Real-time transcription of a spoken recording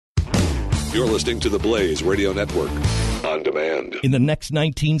You're listening to the Blaze Radio Network on demand. In the next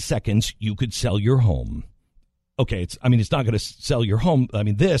 19 seconds, you could sell your home. Okay, it's not going to sell your home, but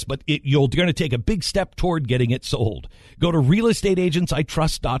you're going to take a big step toward getting it sold. Go to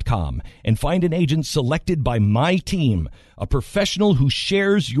realestateagentsitrust.com and find an agent selected by my team, a professional who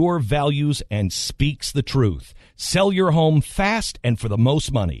shares your values and speaks the truth. Sell your home fast and for the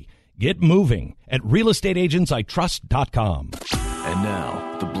most money. Get moving at realestateagentsitrust.com. And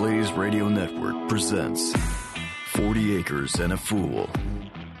now, the Blaze Radio Network presents 40 Acres and a Fool.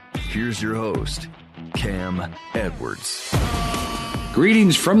 Here's your host, Cam Edwards.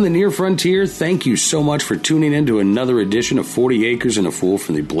 Greetings from the near frontier. Thank you so much for tuning in to another edition of 40 Acres and a Fool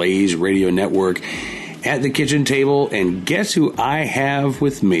from the Blaze Radio Network at the kitchen table. And guess who I have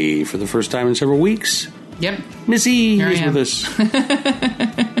with me for the first time in several weeks? Yep. Missy is with us.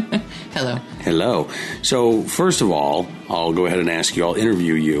 Hello. Hello. So, first of all, I'll go ahead and ask you, I'll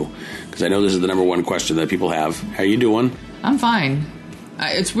interview you, because I know this is the number one question that people have. How you doing? I'm fine.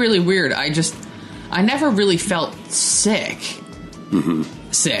 It's really weird. I never really felt sick. Mm-hmm.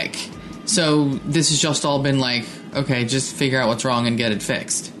 Sick. So, this has just all been like, okay, just figure out what's wrong and get it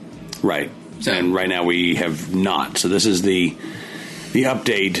fixed. Right. So, and right now we have not. So, this is the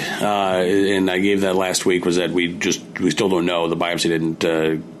update, and I gave that last week, was that we still don't know. The biopsy didn't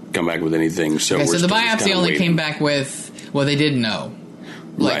come back with anything. So, okay, so the biopsy only waiting. came back with, well, they did know.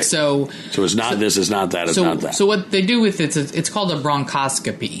 Like, right. So it's not this, it's not that, it's not that. So what they do with it's called a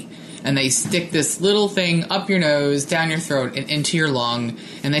bronchoscopy. And they stick this little thing up your nose, down your throat, and into your lung,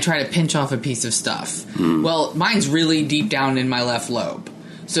 and they try to pinch off a piece of stuff. Well, mine's really deep down in my left lobe.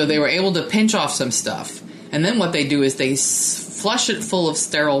 So they were able to pinch off some stuff. And then what they do is they flush it full of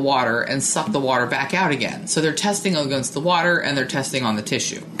sterile water and suck the water back out again. So they're testing against the water and they're testing on the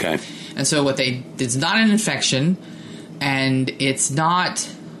tissue. Okay. And so it's not an infection, and it's not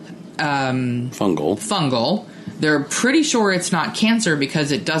fungal. They're pretty sure it's not cancer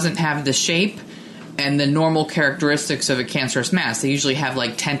because it doesn't have the shape and the normal characteristics of a cancerous mass. They usually have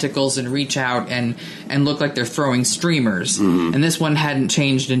like tentacles and reach out and look like they're throwing streamers. Mm-hmm. And this one hadn't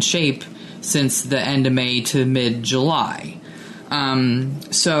changed in shape since the end of May to mid-July.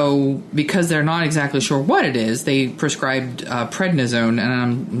 So because they're not exactly sure what it is, they prescribed prednisone,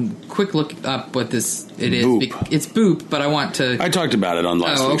 and quick look up what this it is. Boop. It's Boop, but I want to. I talked about it on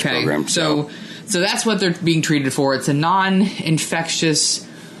last week's program. So that's what they're being treated for. It's a non-infectious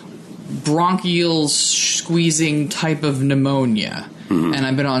bronchial squeezing type of pneumonia. Mm-hmm. And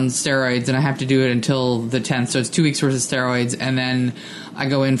I've been on steroids, and I have to do it until the 10th. So it's 2 weeks worth of steroids, and then I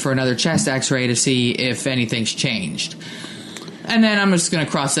go in for another chest X-ray to see if anything's changed. And then I'm just going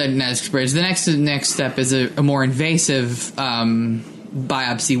to cross that next bridge. The next step is a more invasive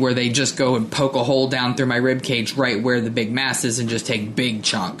biopsy where they just go and poke a hole down through my rib cage right where the big mass is and just take big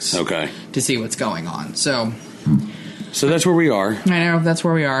chunks. Okay. To see what's going on. So that's where we are. I know, that's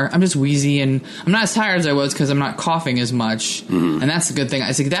where we are. I'm just wheezy, and I'm not as tired as I was because I'm not coughing as much. Mm-hmm. And that's the good thing.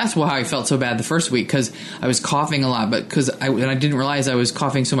 I think that's why I felt so bad the first week, because I was coughing a lot, but because I didn't realize I was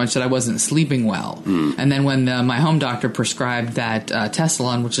coughing so much that I wasn't sleeping well. Mm. And then when my home doctor prescribed that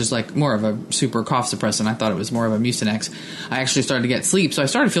Tessalon, which is like more of a super cough suppressant, I thought it was more of a Mucinex, I actually started to get sleep. So I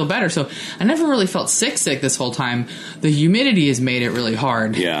started to feel better. So I never really felt sick this whole time. The humidity has made it really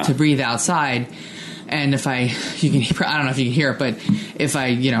hard to breathe outside. And I don't know if you can hear it, but if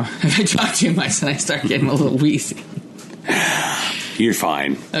I talk too much, then I start getting a little wheezy. You're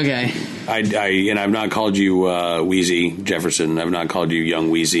fine. Okay. I've not called you Wheezy Jefferson. I've not called you Young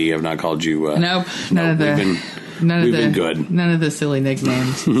Wheezy. I've not called you. Nope. We've been good. None of the silly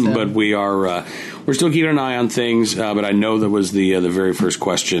nicknames. So. But we are. We're still keeping an eye on things. But I know that was the very first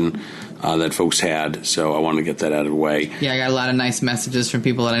question that folks had, so I want to get that out of the way. Yeah, I got a lot of nice messages from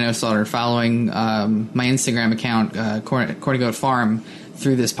people that I know started following my Instagram account, Corny Goat Farm,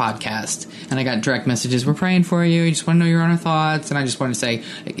 through this podcast. And I got direct messages, we're praying for you, just want to know your honor thoughts. And I just want to say,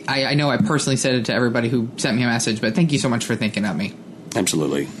 I know I personally said it to everybody who sent me a message, but thank you so much for thinking of me.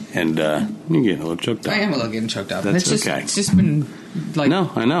 Absolutely. And you're getting a little choked up. I am a little getting choked up. That's okay. It's just been, like...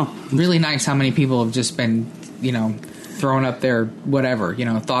 No, I know. Really nice how many people have just been, throwing up their whatever,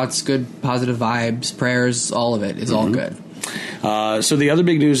 thoughts, good, positive vibes, prayers, all of it is all good. So the other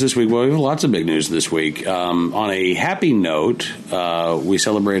big news this week, well, we have lots of big news this week. On a happy note, we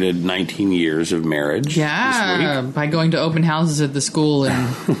celebrated 19 years of marriage. Yeah, by going to open houses at the school. And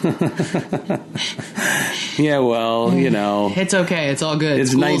yeah, well, it's okay. It's all good.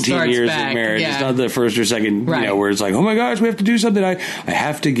 It's School 19 years back. of marriage. Yeah. It's not the first or second, where it's like, oh my gosh, we have to do something. I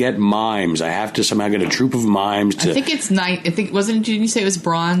have to get mimes. I have to somehow get a troop of mimes. I think it's didn't you say it was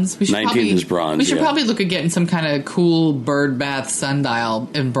bronze? 19th is bronze. We should probably look at getting some kind of cool bird bath bath sundial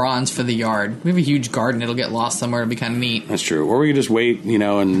in bronze for the yard. We have a huge garden. It'll get lost somewhere. It'll be kind of neat. That's true. Or we could just wait,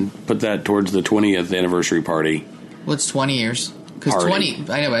 and put that towards the 20th anniversary party. Well, it's 20 years. Because 20,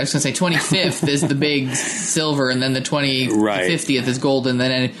 I know, I was going to say 25th is the big silver, and then the 50th is gold, and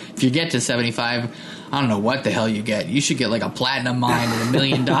then if you get to 75, I don't know what the hell you get. You should get like a platinum mine and $1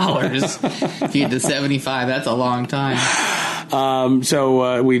 million. If you get to 75, that's a long time.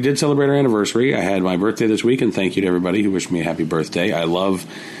 So we did celebrate our anniversary. I had my birthday this week, and thank you to everybody who wished me a happy birthday. I love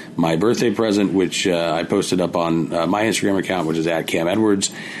my birthday present, which I posted up on my Instagram account, which is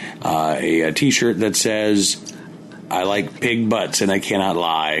 @CamEdwards, a T-shirt that says, "I like pig butts and I cannot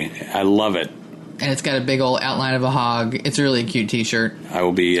lie." I love it. And it's got a big old outline of a hog. It's a really cute T-shirt. I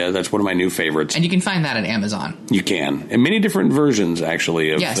will be. That's one of my new favorites. And you can find that at Amazon. You can, and many different versions actually.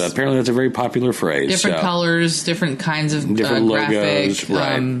 Yes. Apparently, that's a very popular phrase. Different colors, different kinds of different graphics. Logos,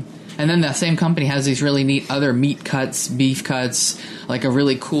 right? And then the same company has these really neat other meat cuts, beef cuts, like a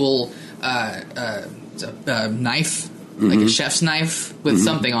really cool knife. Like a chef's knife with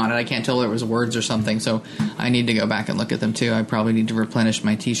something on it. I can't tell whether it was words or something, so I need to go back and look at them too. I probably need to replenish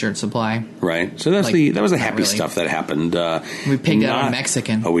my T-shirt supply. Right. So that was the happy stuff that happened. We picked out a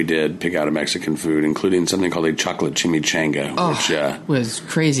Mexican. Oh, we did pick out a Mexican food, including something called a chocolate chimichanga, which was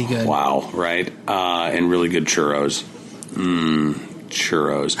crazy good. Wow, right? And really good churros.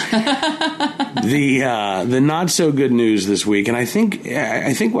 Churros. The not so good news this week, and I think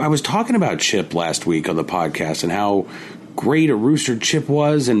I was talking about Chip last week on the podcast and how great a rooster Chip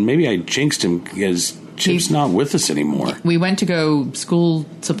was, and maybe I jinxed him because Chip's not with us anymore. We went to go school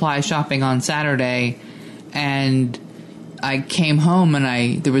supply shopping on Saturday, and I came home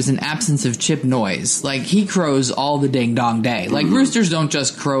and there was an absence of Chip noise. Like, he crows all the ding dong day. Like, roosters don't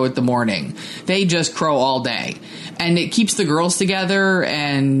just crow at the morning. They just crow all day. And it keeps the girls together,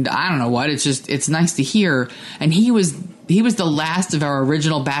 and I don't know what. It's nice to hear. And he was the last of our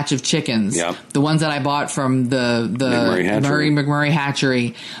original batch of chickens. Yep. The ones that I bought from the McMurray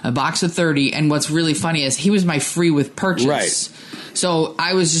Hatchery, a box of 30. And what's really funny is he was my free with purchase. Right. So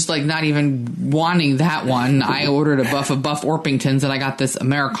I was just like not even wanting that one. I ordered a buff of Buff Orpingtons, and I got this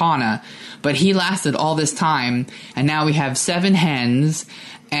Americana. But he lasted all this time, and now we have 7 hens,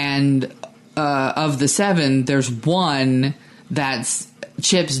 and of the 7, there's one that's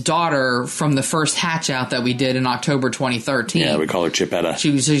Chip's daughter from the first hatch out that we did in October 2013. Yeah, we call her Chipetta.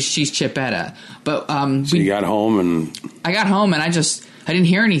 She's Chipetta. But so you got home, and I got home, and I didn't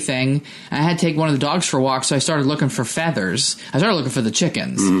hear anything. I had to take one of the dogs for a walk, so I started looking for feathers. I started looking for the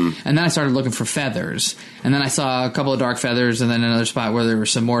chickens, and then I started looking for feathers. And then I saw a couple of dark feathers, and then another spot where there were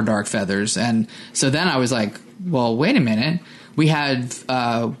some more dark feathers. And so then I was like, well, wait a minute. We had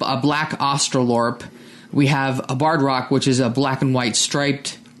a black Australorp. We have a Barred Rock, which is a black and white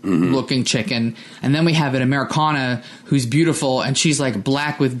striped looking chicken. And then we have an Americana who's beautiful, and she's like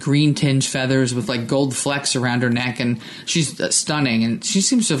black with green tinged feathers with like gold flecks around her neck, and she's stunning. And she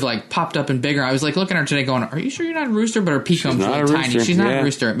seems to have like popped up and bigger. I was like looking at her today going, are you sure you're not a rooster? But her peacock's really tiny. She's not a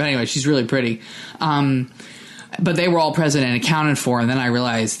rooster. But anyway, she's really pretty. But they were all present and accounted for, and then I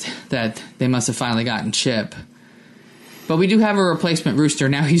realized that they must have finally gotten Chip. But we do have a replacement rooster.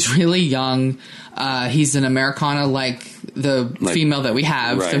 Now he's really young. He's an Americana like the female that we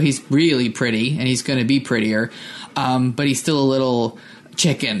have. Right. So he's really pretty, and he's going to be prettier. But he's still a little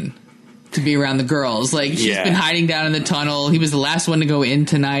chicken to be around the girls. Like, she's been hiding down in the tunnel. He was the last one to go in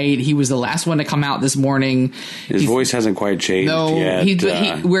tonight. He was the last one to come out this morning. His voice hasn't quite changed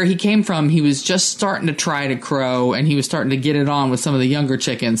yet. Where he came from, he was just starting to try to crow, and he was starting to get it on with some of the younger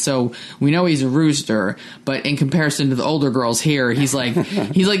chickens. So we know he's a rooster, but in comparison to the older girls here, he's like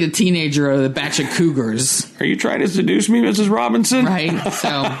the teenager of the batch of cougars. Are you trying to seduce me, Mrs. Robinson? Right.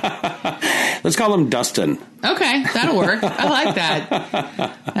 So let's call him Dustin. Okay, that'll work. I like that.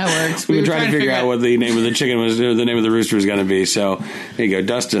 That works. We were trying to figure out what the name of the chicken was, the name of the rooster was going to be. So there you go,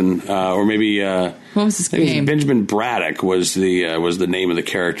 Dustin, or maybe what was his name? Benjamin Braddock was the name of the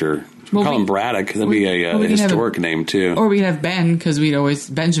character. Well, call him Braddock. That'd be a historic name too. Or we could have Ben, because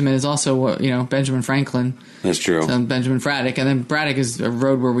Benjamin is also Benjamin Franklin. That's true. So Benjamin Braddock, and then Braddock is a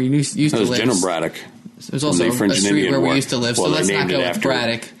road where we used to live. General Braddock. There's also a street where we used to live, so let's not go with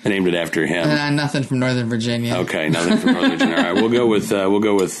Braddock. They named it after him. Nothing from Northern Virginia. Okay, nothing from Northern Virginia. All right, we'll go with.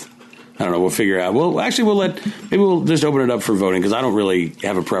 I don't know. We'll figure out. Maybe we'll just open it up for voting, because I don't really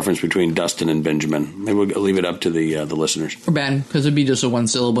have a preference between Dustin and Benjamin. Maybe we'll leave it up to the listeners. Or Ben, because it'd be just a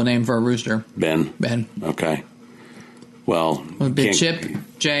 1-syllable name for a rooster. Ben. Okay. Well, it'd be Chip,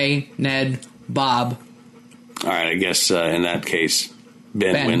 Jay, Ned, Bob. All right. I guess in that case,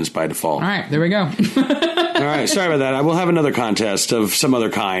 Ben wins by default. All right, there we go. All right, sorry about that. I will have another contest of some other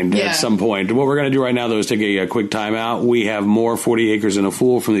kind at some point. What we're going to do right now, though, is take a quick time out. We have more 40 Acres and a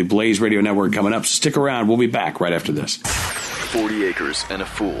Fool from the Blaze Radio Network coming up. So stick around. We'll be back right after this. 40 Acres and a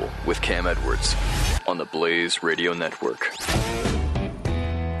Fool with Cam Edwards on the Blaze Radio Network.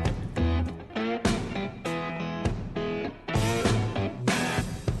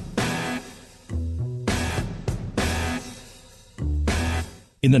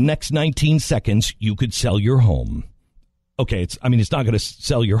 In the next 19 seconds, you could sell your home. Okay, it's not going to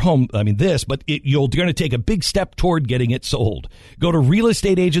sell your home, but you're going to take a big step toward getting it sold. Go to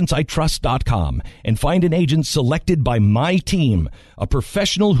realestateagentsitrust.com and find an agent selected by my team, a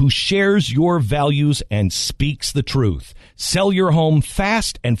professional who shares your values and speaks the truth. Sell your home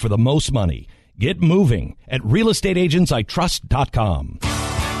fast and for the most money. Get moving at realestateagentsitrust.com.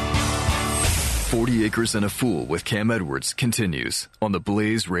 40 Acres and a Fool with Cam Edwards continues on the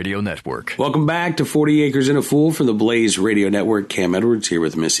Blaze Radio Network. Welcome back to 40 Acres and a Fool from the Blaze Radio Network. Cam Edwards here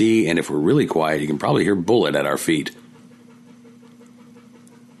with Miss E, and if we're really quiet, you can probably hear Bullet at our feet.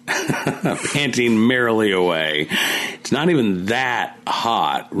 Panting merrily away. It's not even that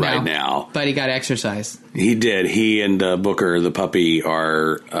hot right now. But he got exercise. He did. He and Booker, the puppy,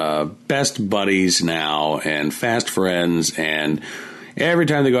 are best buddies now and fast friends, and every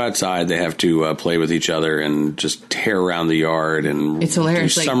time they go outside, they have to play with each other and just tear around the yard and it's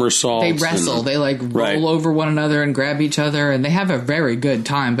hilarious. Do somersaults. They wrestle. They roll over one another and grab each other, and they have a very good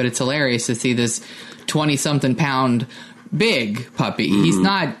time. But it's hilarious to see this 20-something pound big puppy.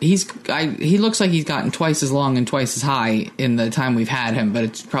 Mm-hmm. He looks like he's gotten twice as long and twice as high in the time we've had him, but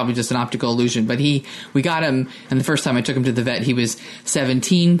it's probably just an optical illusion. But we got him, and the first time I took him to the vet, he was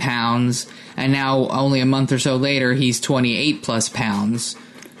 17 pounds, and now only a month or so later, he's 28 plus pounds.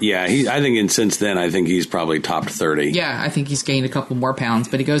 Yeah, I think since then, I think he's probably topped 30. Yeah, I think he's gained a couple more pounds,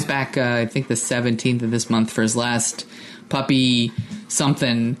 but he goes back, I think the 17th of this month for his last puppy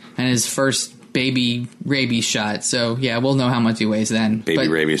something and his first baby rabies shot. So, yeah, we'll know how much he weighs then.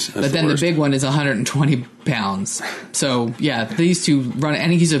 Rabies. But then the big one is 120 pounds. So, yeah, these two run.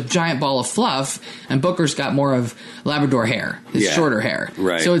 And he's a giant ball of fluff, and Booker's got more of Labrador hair, shorter hair.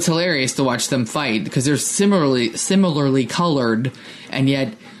 Right. So it's hilarious to watch them fight because they're similarly colored and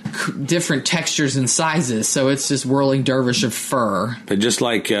yet different textures and sizes. So it's just whirling dervish of fur. But just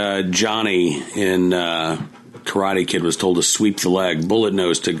like Johnny in Karate Kid was told to sweep the leg, Booker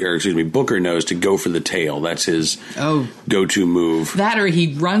knows to go for the tail. That's his go-to move. That or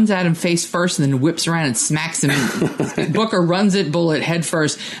he runs at him face first and then whips around and smacks him. Booker runs at Bullet head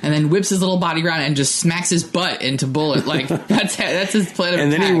first and then whips his little body around and just smacks his butt into Bullet. Like that's his plan of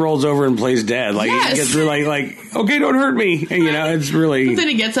and attack. then he rolls over and plays dead. Like he gets really like, okay, don't hurt me. And, it's really. But then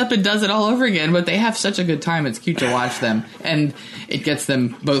he gets up and does it all over again. But they have such a good time. It's cute to watch them, and it gets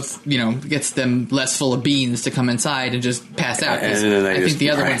them both. Gets them less full of beans to come inside and just pass out. I think the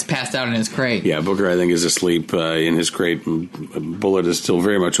other one's passed out in his crate. Yeah, Booker, I think, is asleep in his crate. Bullet is still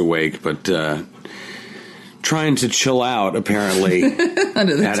very much awake, but trying to chill out, apparently,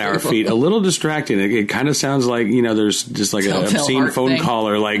 at our feet. A little distracting. It kind of sounds like, there's just like an obscene phone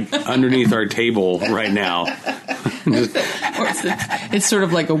caller like underneath our table right now. It's sort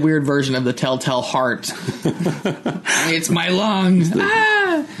of like a weird version of the telltale heart. It's my lungs.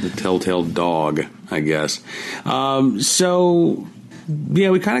 The telltale dog, I guess. We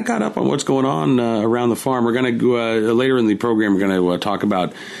kind of caught up on what's going on around the farm. We're going to later in the program. We're going to talk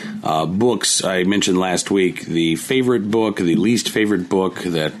about books. I mentioned last week the favorite book, the least favorite book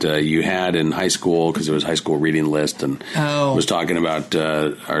that you had in high school because it was high school reading list, and was talking about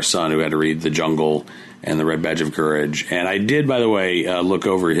our son who had to read The Jungle and The Red Badge of Courage. And I did, by the way, look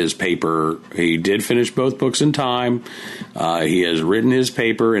over his paper. He did finish both books in time. He has written his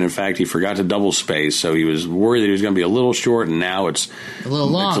paper, and in fact, he forgot to double space, so he was worried that he was going to be a little short, and now it's a little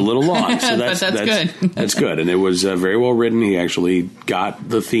long. It's a little long, so that's good. That's good, and it was very well written. He actually got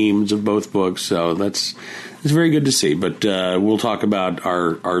the themes of both books, so it's very good to see. But we'll talk about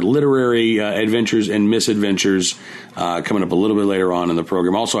our literary adventures and misadventures coming up a little bit later on in the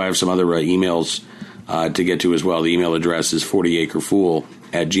program. Also, I have some other emails to get to as well. The email address is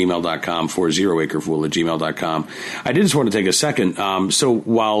 40acrefool@gmail.com, 40acrefool@gmail.com. I did just want to take a second. So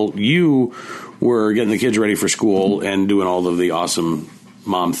while you were getting the kids ready for school and doing all of the awesome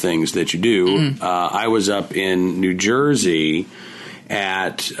mom things that you do, I was up in New Jersey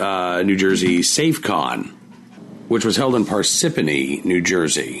at New Jersey SafeCon, which was held in Parsippany, New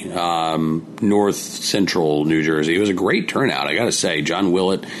Jersey, north central New Jersey. It was a great turnout, I got to say. John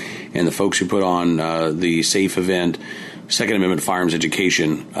Willett and the folks who put on the SAFE event, Second Amendment Firearms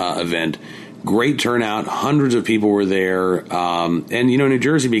Education event, Great turnout. Hundreds of people were there. And, New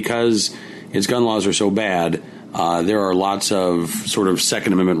Jersey, because its gun laws are so bad, there are lots of sort of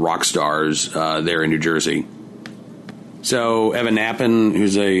Second Amendment rock stars there in New Jersey. So Evan Nappen,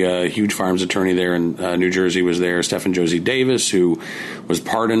 who's a huge firearms attorney there in New Jersey, was there. Stephen Josie Davis, who was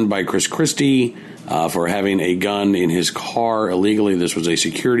pardoned by Chris Christie for having a gun in his car illegally. This was a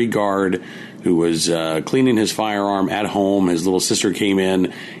security guard who was cleaning his firearm at home. His little sister came in,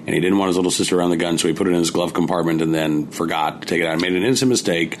 and he didn't want his little sister around the gun, so he put it in his glove compartment and then forgot to take it out. Made an innocent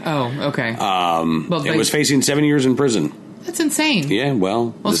mistake. Oh, okay. And was facing 7 years in prison. That's insane. Yeah,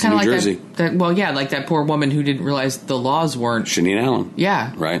 well it's kind of like Jersey. Like that poor woman who didn't realize the laws weren't. Shanine Allen.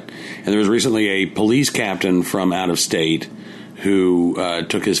 Yeah. Right. And there was recently a police captain from out of state who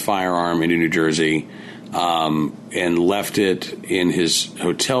took his firearm into New Jersey and left it in his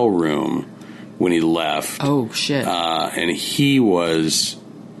hotel room when he left. Oh, shit. And he was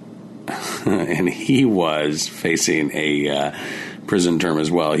facing a prison term as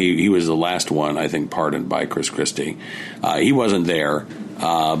well. He was the last one, I think, pardoned by Chris Christie. He wasn't there,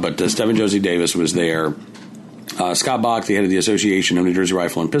 but Stephen Josie Davis was there. Scott Bach, the head of the Association of New Jersey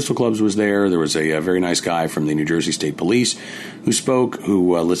Rifle and Pistol Clubs, was there. There was a very nice guy from the New Jersey State Police who spoke,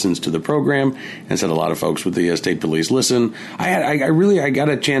 who listens to the program, and said a lot of folks with the state police listen. I got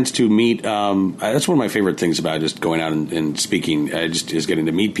a chance to meet. That's one of my favorite things about just going out and speaking. Is getting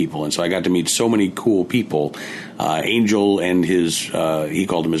to meet people, and so I got to meet so many cool people. Angel and his, he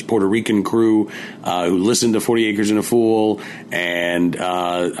called him his Puerto Rican crew, who listened to 40 Acres and a Fool, and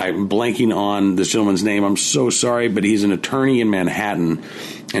I'm blanking on this gentleman's name. I'm so sorry, but he's an attorney in Manhattan,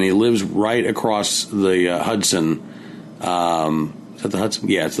 and he lives right across the Hudson. Is that the Hudson?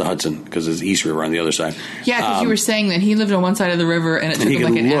 Yeah, it's the Hudson, because it's East River on the other side. Yeah, because you were saying that he lived on one side of the river, and it took him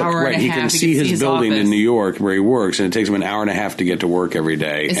like an hour and a half. He can see his building in New York where he works, and it takes him an hour and a half to get to work every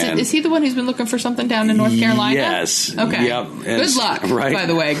day. Is he the one who's been looking for something down in North Carolina? Yes. Okay. Yep. Good luck, right? By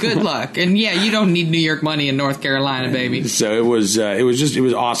the way. Good luck. And yeah, you don't need New York money in North Carolina, baby. So it was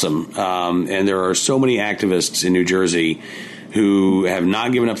awesome. And there are so many activists in New Jersey who have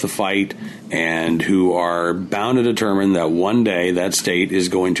not given up the fight and who are bound to determine that one day that state is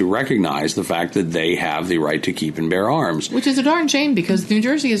going to recognize the fact that they have the right to keep and bear arms. Which is a darn shame, because New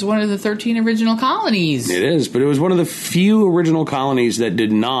Jersey is one of the 13 original colonies. It is, but it was one of the few original colonies that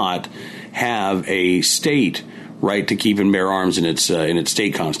did not have a state right to keep and bear arms in its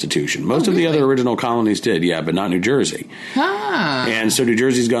state constitution. Most of the other original colonies did, yeah, but not New Jersey. Ah. And so New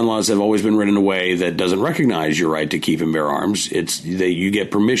Jersey's gun laws have always been written in a way that doesn't recognize your right to keep and bear arms. You get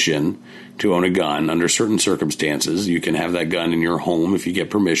permission to own a gun under certain circumstances. You can have that gun in your home if you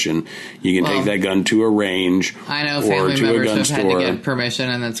get permission. You can take that gun to a range. I know or family to members a gun have store. had to get permission,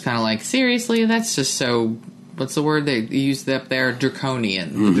 and that's kind of like, seriously, that's just so. What's the word they used up there?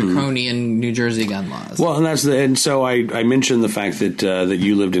 Draconian. Mm-hmm. Draconian New Jersey gun laws. Well, and so I mentioned the fact that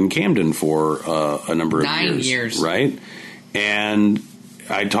you lived in Camden for a number of 9 years. Right? And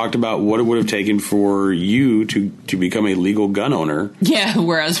I talked about what it would have taken for you to become a legal gun owner. Yeah,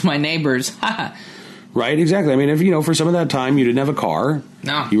 whereas my neighbors. Right, exactly. I mean, if for some of that time you didn't have a car.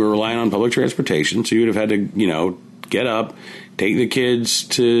 No. You were relying on public transportation, so you would have had to, get up, take the kids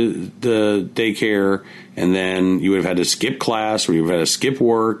to the daycare, and then you would have had to skip class, or you would have had to skip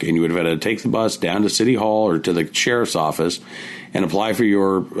work, and you would have had to take the bus down to City Hall or to the sheriff's office and apply for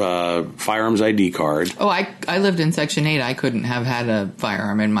your firearms ID card. Oh, I lived in Section 8. I couldn't have had a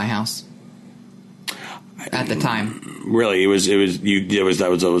firearm in my house at the time. Really, that was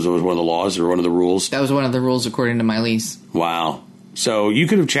one of the laws or one of the rules? That was one of the rules according to my lease. Wow. So you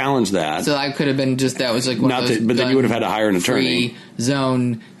could have challenged that. So I could have been that was like one of those but then you would have had to hire an attorney. Free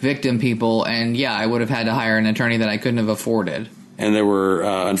zone victim people, and yeah, I would have had to hire an attorney that I couldn't have afforded. And there were,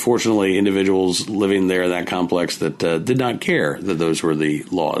 unfortunately, individuals living there in that complex that did not care that those were the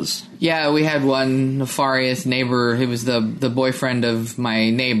laws. Yeah, we had one nefarious neighbor. He was the boyfriend of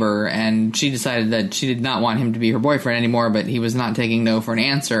my neighbor, and she decided that she did not want him to be her boyfriend anymore, but he was not taking no for an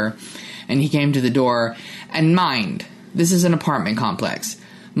answer. And he came to the door, and mind, this is an apartment complex.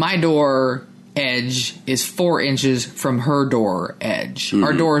 My door edge is 4 inches from her door edge. Mm-hmm.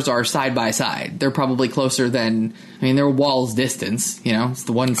 Our doors are side by side. They're probably closer than, they're walls distance. It's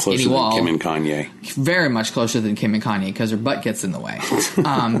the one skinny wall. Closer than Kim and Kanye. Very much closer than Kim and Kanye because her butt gets in the way.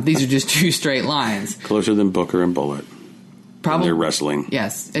 These are just 2 straight lines. Closer than Booker and Bullitt. Probably. They're wrestling.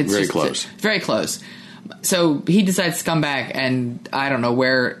 Yes. It's very close. Very close. So he decides to come back, and I don't know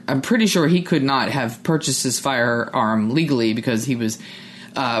where. I'm pretty sure he could not have purchased his firearm legally because he was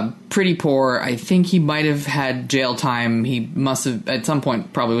pretty poor. I think he might have had jail time. He must have, at some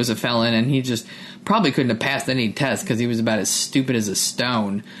point, probably was a felon, and he just probably couldn't have passed any test because he was about as stupid as a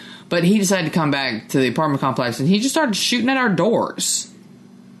stone. But he decided to come back to the apartment complex, and he just started shooting at our doors.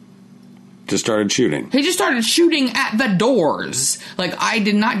 Just started shooting. He just started shooting at the doors. Like, I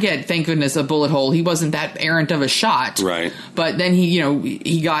did not get, thank goodness, a bullet hole. He wasn't that errant of a shot. Right. But then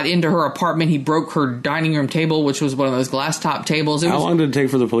he got into her apartment. He broke her dining room table, which was one of those glass top tables. How long did it take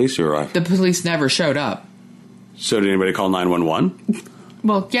for the police to arrive? The police never showed up. So did anybody call 911?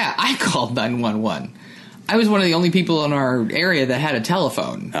 Well, yeah, I called 911. I was one of the only people in our area that had a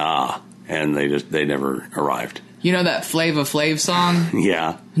telephone. And they never arrived. You know that Flava Flav song?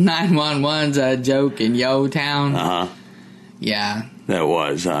 Yeah. 911's a joke in Yo Town. Uh-huh. Yeah. That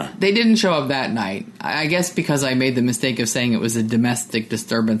was, They didn't show up that night. I guess because I made the mistake of saying it was a domestic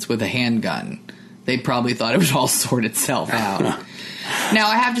disturbance with a handgun. They probably thought it would all sort itself out. Now,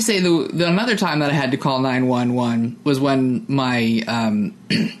 I have to say, the another time that I had to call 911 was when my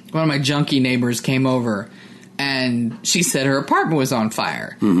one of my junkie neighbors came over, and she said her apartment was on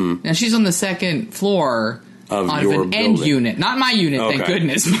fire. Mm-hmm. Now, she's on the second floor of an end unit. Not my unit, thank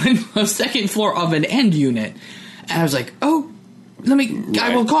goodness, but a second floor of an end unit. And I was like,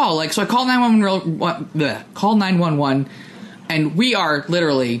 I will call. Like, so I called 911, and we are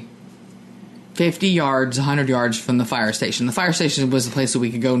literally 50 yards, 100 yards from the fire station. The fire station was the place that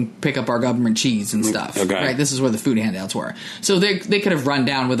we could go and pick up our government cheese and stuff. Okay. Right? This is where the food handouts were. So they could have run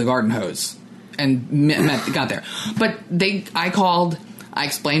down with a garden hose and got there. But I called. I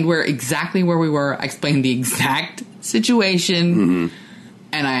explained exactly where we were. I explained the exact situation. Mm-hmm.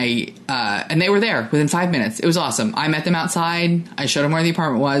 And they were there within 5 minutes. It was awesome. I met them outside. I showed them where the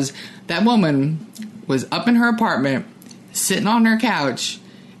apartment was. That woman was up in her apartment, sitting on her couch,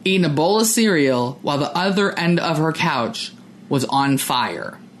 eating a bowl of cereal while the other end of her couch was on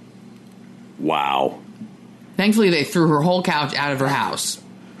fire. Wow. Thankfully, they threw her whole couch out of her house.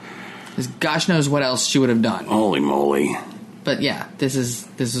 Because gosh knows what else she would have done. Holy moly. But yeah, this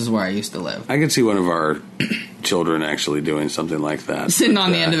is where I used to live. I could see one of our children actually doing something like that. Sitting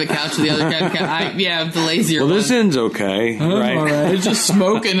on the end of a couch with the other couch. The lazier one. Well, this end's okay, right? All right. It's just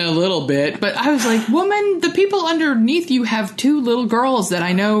smoking a little bit. But I was like, woman, the people underneath you have two little girls that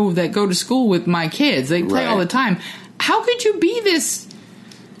I know that go to school with my kids. They play all the time. How could you be this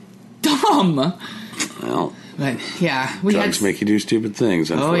dumb? Well... But, yeah. Drugs make you do stupid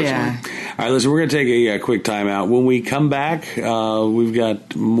things, unfortunately. Oh, yeah. All right, listen, we're going to take a quick time out. When we come back, we've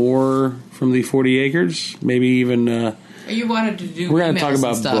got more from the 40 Acres, maybe even... you wanted to do we're going to talk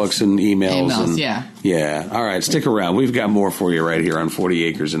about books and emails. Yeah. Yeah. All right, stick around. We've got more for you right here on 40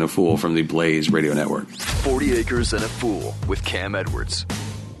 Acres and a Fool from the Blaze Radio Network. 40 Acres and a Fool with Cam Edwards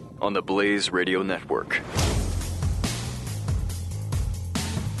on the Blaze Radio Network.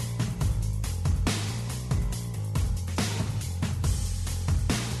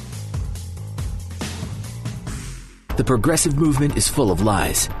 The progressive movement is full of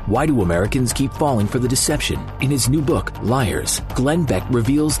lies. Why do Americans keep falling for the deception? In his new book, Liars, Glenn Beck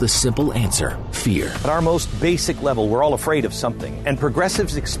reveals the simple answer: fear. At our most basic level, we're all afraid of something, and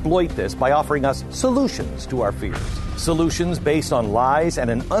progressives exploit this by offering us solutions to our fears. Solutions based on lies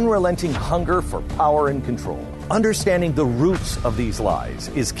and an unrelenting hunger for power and control. Understanding the roots of these lies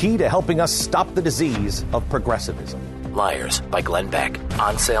is key to helping us stop the disease of progressivism. Liars by Glenn Beck.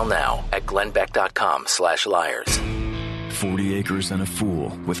 On sale now at glennbeck.com/liars. 40 Acres and a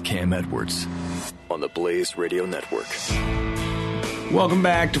Fool with Cam Edwards on the Blaze Radio Network. Welcome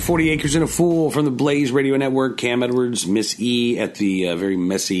back to 40 Acres and a Fool from the Blaze Radio Network. Cam Edwards, Miss E at the very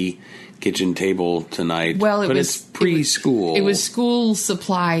messy kitchen table tonight. Well, it's preschool. It was school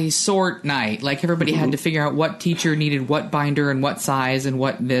supply sort night. Like, everybody had to figure out what teacher needed what binder and what size and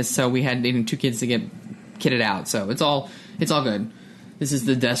what this. So we had two kids to get kitted out. So it's all good. This is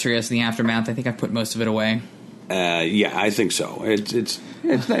the destrious and the aftermath. I think I put most of it away. Yeah, I think so.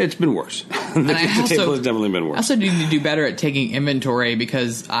 It's been worse. The table has definitely been worse. I also need to do better at taking inventory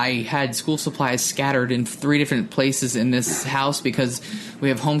because I had school supplies scattered in 3 different places in this house because we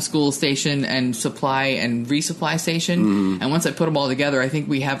have homeschool station and supply and resupply station. Mm-hmm. And once I put them all together, I think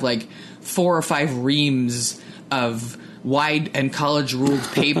we have like 4 or 5 reams of wide and college ruled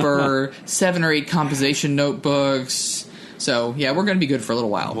paper, 7 or 8 composition notebooks. So, yeah, we're going to be good for a little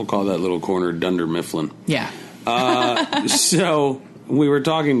while. We'll call that little corner Dunder Mifflin. Yeah. So we were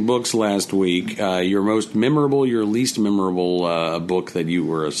talking books last week. Your most memorable, your least memorable book that you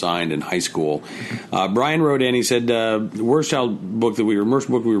were assigned in high school. Brian wrote in. He said, worst book we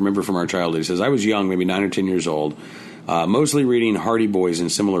remember from our childhood. He says, I was young, maybe 9 or 10 years old, mostly reading Hardy Boys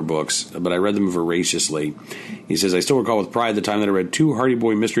and similar books, but I read them voraciously. He says, I still recall with pride the time that I read 2 Hardy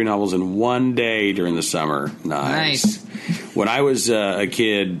Boy mystery novels in one day during the summer. Nice. When I was a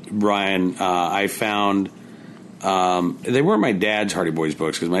kid, Brian, I found They weren't my dad's Hardy Boys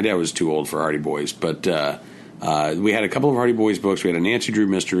books because my dad was too old for Hardy Boys. But we had a couple of Hardy Boys books. We had a Nancy Drew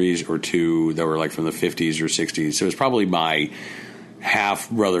Mysteries or two that were like from the 50s or 60s. So it was probably my half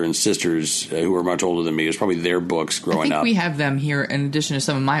brother and sisters who were much older than me. It was probably their books growing up. We have them here in addition to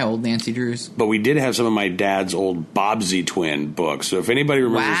some of my old Nancy Drews. But we did have some of my dad's old Bobbsey twin books. So if anybody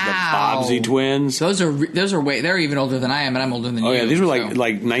remembers the Bobbsey twins, they're even older than I am, and I'm older than you. Oh yeah, these were like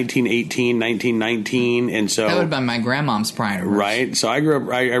 1918, 1919, and so that would have been my grandmom's prime. Right. So I grew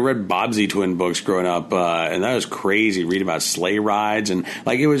up. I read Bobbsey twin books growing up, and that was crazy. Read about sleigh rides and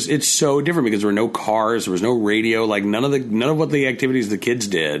like it's so different because there were no cars, there was no radio, like none of what the activities the kids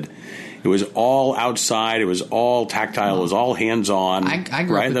did. It was all outside. It was all tactile. It was all hands-on. I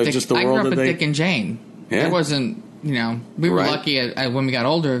grew up with Dick and Jane. Yeah. It wasn't, we were lucky when we got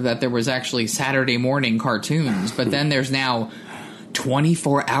older that there was actually Saturday morning cartoons, but then there's now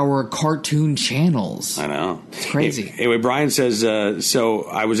 24-hour cartoon channels. I know. It's crazy. Anyway, Brian says, so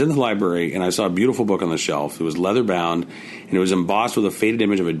I was in the library and I saw a beautiful book on the shelf. It was leather-bound and it was embossed with a faded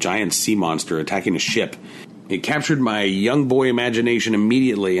image of a giant sea monster attacking a ship. It captured my young boy imagination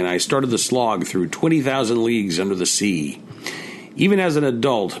immediately, and I started the slog through 20,000 Leagues Under the Sea. Even as an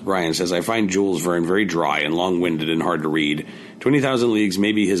adult, Brian says, I find Jules Verne very dry and long-winded and hard to read. 20,000 Leagues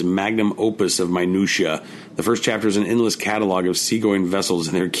may be his magnum opus of minutia. The first chapter is an endless catalog of seagoing vessels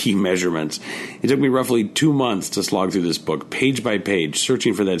and their key measurements. It took me roughly 2 months to slog through this book, page by page,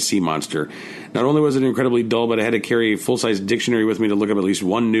 searching for that sea monster. Not only was it incredibly dull, but I had to carry a full-size dictionary with me to look up at least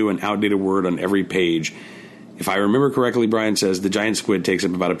one new and outdated word on every page. If I remember correctly, Brian says, the giant squid takes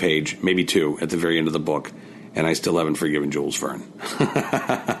up about a page, maybe two, at the very end of the book. And I still haven't forgiven Jules Verne.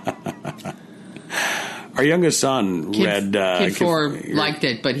 Our youngest son read... Kid 4 liked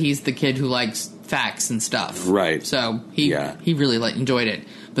it, but he's the kid who likes facts and stuff. Right. So he really enjoyed it.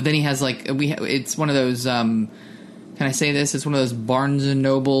 But then he has it's one of those... can I say this? It's one of those Barnes &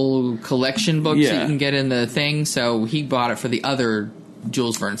 Noble collection books that you can get in the thing. So he bought it for the other...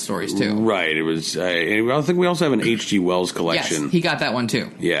 Jules Verne stories too. Right. It was. I think we also have an H.G. Wells collection. Yes, he got that one too.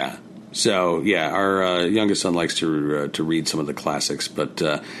 Yeah. So our youngest son likes to read some of the classics, but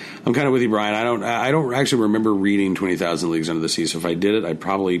I'm kind of with you, Brian. I don't actually remember reading 20,000 Leagues Under the Sea. So if I did it, I'd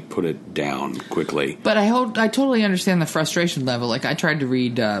probably put it down quickly. But I totally understand the frustration level. Like I tried to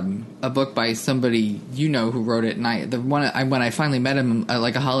read a book by somebody who wrote it, and when I finally met him at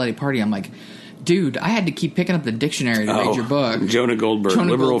like a holiday party, I'm like, dude, I had to keep picking up the dictionary to read your book. Jonah Goldberg,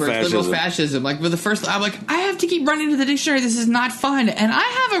 liberal fascism. Like, for the first, I'm like, I have to keep running to the dictionary. This is not fun. And I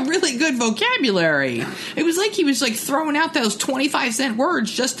have a really good vocabulary. It was like he was like throwing out those 25-cent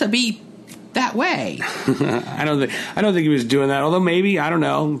words just to be that way. I don't think he was doing that. Although maybe, I don't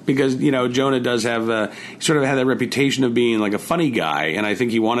know, because Jonah does have sort of had that reputation of being like a funny guy, and I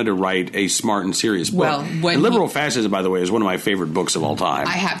think he wanted to write a smart and serious book. Well, and Liberal Fascism, by the way, is one of my favorite books of all time.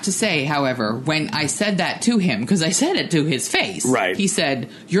 I have to say, however, when I said that to him, because I said it to his face, right. He said,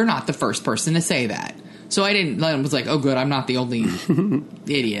 "You're not the first person to say that." So I was like, oh, good, I'm not the only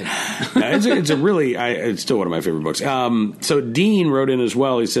idiot. It's still one of my favorite books. So Dean wrote in as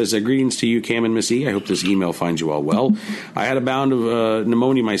well. He says, greetings to you, Cam and Miss E. I hope this email finds you all well. I had a bout of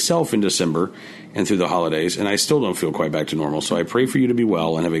pneumonia myself in December and through the holidays, and I still don't feel quite back to normal. So I pray for you to be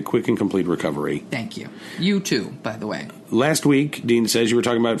well and have a quick and complete recovery. Thank you. You too, by the way. Last week, Dean says you were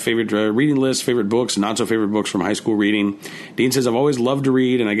talking about favorite reading lists, favorite books, not so favorite books from high school reading. Dean says, I've always loved to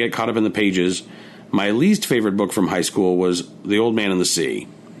read, and I get caught up in the pages. My least favorite book from high school was The Old Man and the Sea.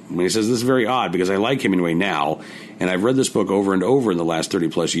 And he says, this is very odd because I like Hemingway now, and I've read this book over and over in the last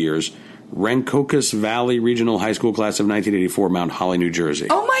 30-plus years. Rancocas Valley Regional High School Class of 1984, Mount Holly, New Jersey.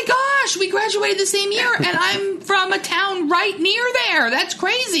 Oh, my gosh! We graduated the same year, and I'm from a town right near there. That's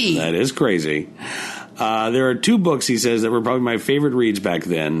crazy. That is crazy. There are two books, he says, that were probably my favorite reads back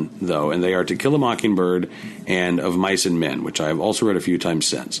then, though, and they are To Kill a Mockingbird and Of Mice and Men, which I have also read a few times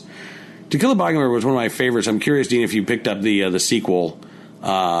since. To Kill a Mockingbird was one of my favorites. I'm curious, Dean, if you picked up the sequel,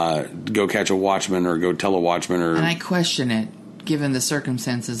 Go Catch a Watchman or Go Tell a Watchman. And I question it, given the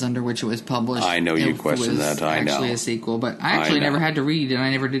circumstances under which it was published. I know you question that. I know. It was actually a sequel, but I actually never had to read, and I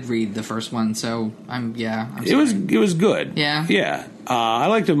never did read the first one, so I'm sorry. It was good. Yeah? Yeah. I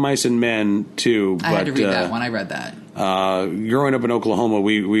liked Of Mice and Men, too. I had to read that one. I read that. Growing up in Oklahoma,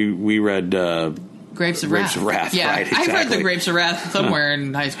 we read... Grapes of Wrath. Yeah, right, exactly. I read the Grapes of Wrath somewhere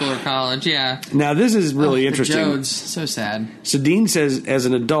in high school or college, yeah. Now, this is really interesting. The Jodes, so sad. So Dean says, as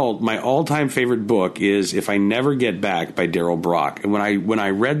an adult, my all-time favorite book is If I Never Get Back by Darrell Brock. And when I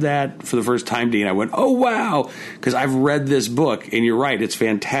read that for the first time, Dean, I went, oh, wow, because I've read this book, and you're right, it's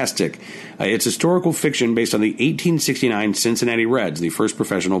fantastic. It's historical fiction based on the 1869 Cincinnati Reds, the first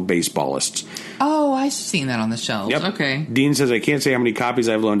professional baseballists. Oh, I've seen that on the shelves. Yep. Okay. Dean says, I can't say how many copies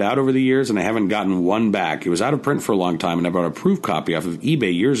I've loaned out over the years, and I haven't gotten one back. It was out of print for a long time, and I bought a proof copy off of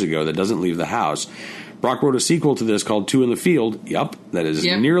eBay years ago that doesn't leave the house. Brock wrote a sequel to this called Two in the Field. Yup, that is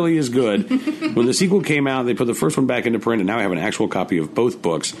nearly as good. When the sequel came out, they put the first one back into print, and now I have an actual copy of both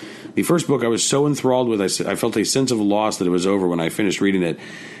books. The first book I was so enthralled with, I felt a sense of loss that it was over when I finished reading it.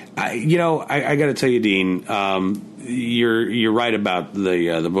 I got to tell you, Dean, you're right about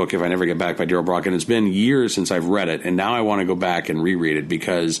the book, If I Never Get Back by Darrell Brock, and it's been years since I've read it, and now I want to go back and reread it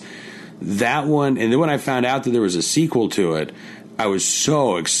because that one, and then when I found out that there was a sequel to it, I was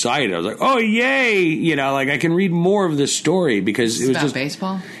so excited. I was like, "Oh, yay!" I can read more of this story because it was about just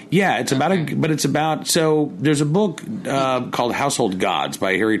baseball. Yeah, it's about. So there's a book called Household Gods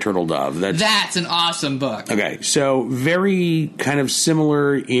by Harry Turtledove. That's an awesome book. Okay, so very kind of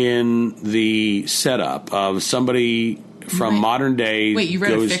similar in the setup of somebody from modern day. Wait, you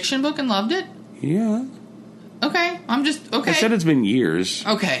read a fiction book and loved it? Yeah. Okay, okay. I said it's been years.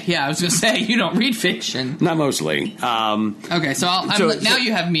 Okay, yeah, I was going to say, you don't read fiction. Not mostly. Okay, now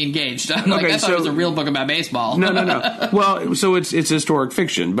you have me engaged. I thought it was a real book about baseball. No. Well, so it's historic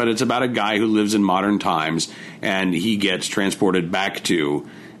fiction, but it's about a guy who lives in modern times, and he gets transported back to,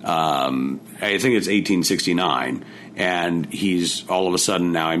 I think it's 1869, and he's all of a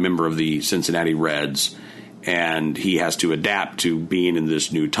sudden now a member of the Cincinnati Reds, and he has to adapt to being in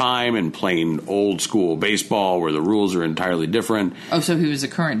this new time and playing old school baseball where the rules are entirely different. Oh, so he was a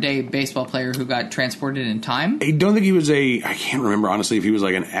current day baseball player who got transported in time? I don't think he was I can't remember honestly if he was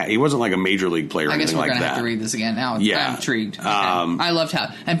he wasn't like a major league player or anything like that. I guess we're going to have to read this again now. Yeah. I'm intrigued. Okay. I loved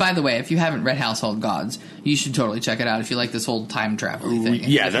and by the way, if you haven't read Household Gods, you should totally check it out if you like this whole time travel thing.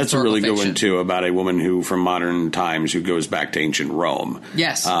 Yeah, that's a really good one too, about a woman who from modern times who goes back to ancient Rome.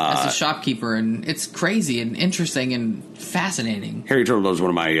 Yes, as a shopkeeper, and it's crazy and interesting and fascinating. Harry Turtledove is one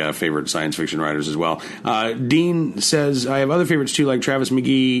of my favorite science fiction writers as well. Dean says, I have other favorites too, like the Travis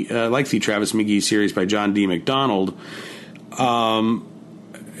McGee series by John D. McDonald.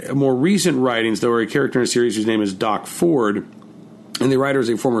 More recent writings, though, are a character in a series whose name is Doc Ford, and the writer is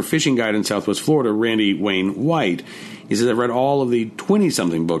a former fishing guide in Southwest Florida, Randy Wayne White. He says, I've read all of the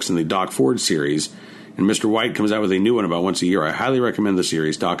 20-something books in the Doc Ford series, and Mr. White comes out with a new one about once a year. I highly recommend the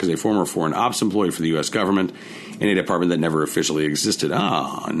series. Doc is a former foreign ops employee for the U.S. government in a department that never officially existed.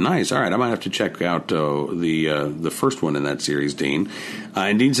 Ah, nice. All right, I might have to check out the first one in that series, Dean.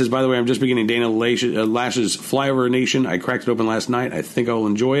 And Dean says, by the way, I'm just beginning Dana Lash's Flyover Nation. I cracked it open last night. I think I will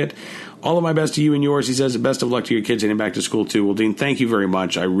enjoy it. All of my best to you and yours. He says, best of luck to your kids heading back to school, too. Well, Dean, thank you very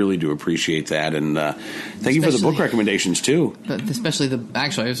much. I really do appreciate that. And thank you for the book recommendations, too. Especially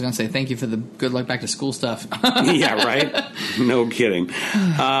actually, I was going to say thank you for the good luck back to school stuff. Yeah, right? No kidding.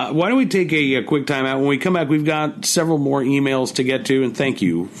 Why don't we take a quick time out? When we come back, we've got several more emails to get to. And thank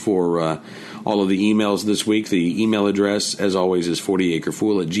you for all of the emails this week. The email address, as always, is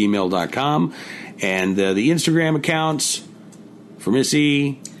 40acrefool@gmail.com. And the Instagram accounts for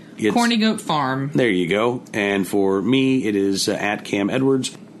Missy... Corny Goat Farm. There you go. And for me, it is at Cam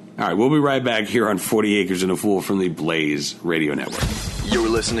Edwards. All right, we'll be right back here on 40 Acres and a Fool from the Blaze Radio Network. You're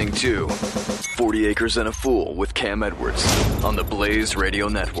listening to 40 Acres and a Fool with Cam Edwards on the Blaze Radio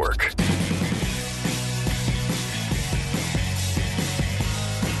Network.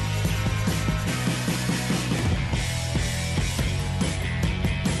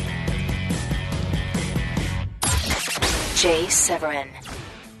 Jay Severin.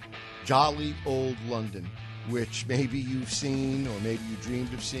 Jolly Old London, which maybe you've seen, or maybe you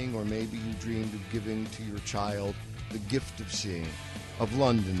dreamed of seeing, or maybe you dreamed of giving to your child the gift of seeing. Of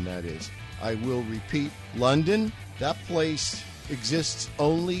London, that is. I will repeat, London, that place exists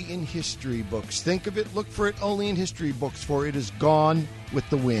only in history books. Think of it, look for it only in history books, for it is gone with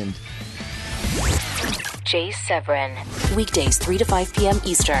the wind. Jay Severin. Weekdays 3 to 5 p.m.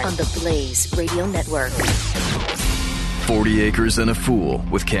 Eastern on the Blaze Radio Network. 40 Acres and a Fool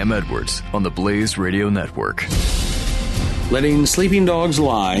with Cam Edwards on the Blaze Radio Network. Letting sleeping dogs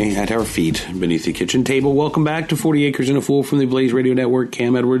lie at our feet beneath the kitchen table. Welcome back to 40 Acres and a Fool from the Blaze Radio Network.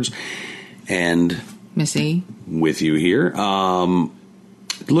 Cam Edwards and Missy with you here.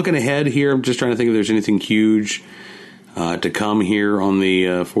 Looking ahead here, I'm just trying to think if there's anything huge to come here on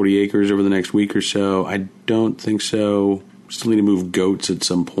the 40 Acres over the next week or so. I don't think so. Still need to move goats at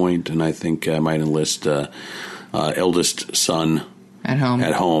some point, and I think I might enlist eldest son At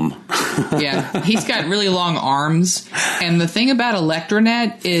home. Yeah, he's got really long arms, and the thing about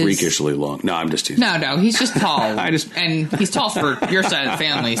Electronet is freakishly long. No, I'm just teasing. No, he's just tall. And he's tall for your side of the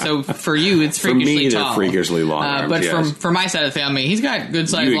family. So for you, it's freakishly tall. For me, they're freakishly long arms. But for my side of the family, he's got good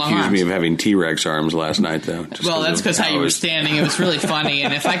sized long arms. You accused me of having T-Rex arms last night, though. Well, that's because how you were standing. It was really funny,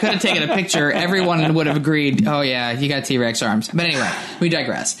 and if I could have taken a picture, everyone would have agreed. Oh yeah, you got T-Rex arms. But anyway, we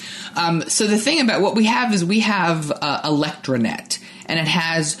digress. So the thing about what we have is we have Electronet. And it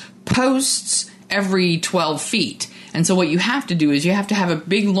has posts every 12 feet. And so what you have to do is you have to have a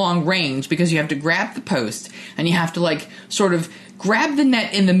big, long range because you have to grab the post and you have to, sort of grab the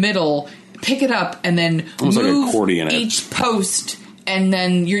net in the middle, pick it up, and then almost move like each post. And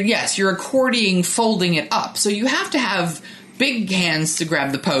then you're accordioning, folding it up. So you have to have big hands to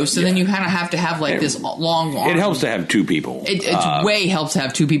grab the post, and then you kind of have to have this long arm. It helps to have two people. It way helps to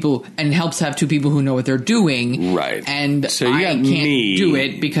have two people, and helps to have two people who know what they're doing. Right. And so I can't do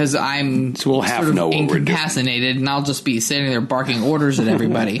it because I'm we'll half know what incapacitated, and I'll just be sitting there barking orders at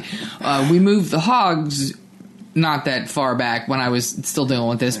everybody. We moved the hogs not that far back when I was still dealing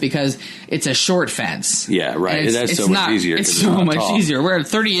with this because it's a short fence. Yeah, right. That's so much easier. It's so much easier. We're at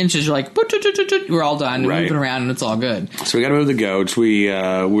 30 inches. You're like, we're all done. Right. We're moving around and it's all good. So we got to move the goats.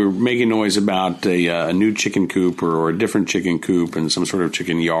 We're making noise about a new chicken coop or a different chicken coop and some sort of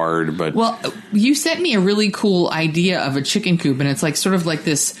chicken yard. But well, you sent me a really cool idea of a chicken coop, and it's sort of like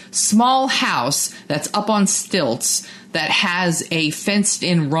this small house that's up on stilts that has a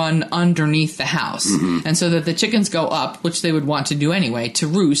fenced-in run underneath the house. Mm-hmm. And so that the chickens go up, which they would want to do anyway, to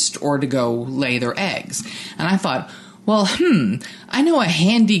roost or to go lay their eggs. And I thought, well, I know a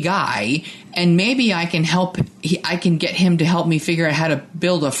handy guy, and maybe I can I can get him to help me figure out how to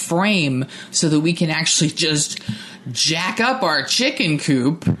build a frame so that we can actually just jack up our chicken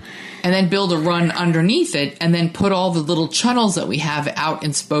coop and then build a run underneath it, and then put all the little channels that we have out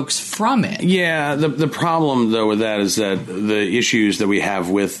in spokes from it. Yeah, the problem, though, with that is that the issues that we have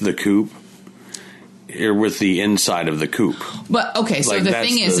with the coop are with the inside of the coop. But, okay, so the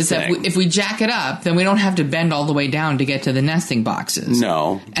thing is that if we jack it up, then we don't have to bend all the way down to get to the nesting boxes.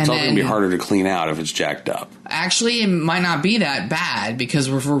 No, it's all going to be harder to clean out if it's jacked up. Actually, it might not be that bad because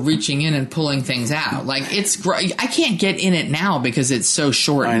we're reaching in and pulling things out. I can't get in it now because it's so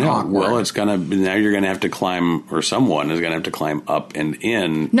short and awkward. Well, now you're going to have to climb, or someone is going to have to climb up and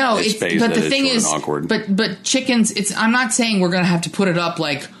in. No, a space but the thing is, awkward. But chickens, I'm not saying we're going to have to put it up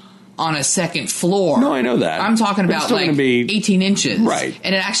on a second floor. No, I know that. I'm talking about 18 inches. Right.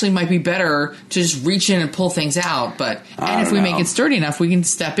 And it actually might be better to just reach in and pull things out. And if we make it sturdy enough, we can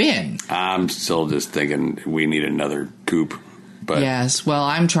step in. I'm still just thinking we need another coop. But yes. Well,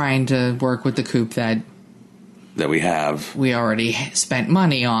 I'm trying to work with the coop that we have. We already spent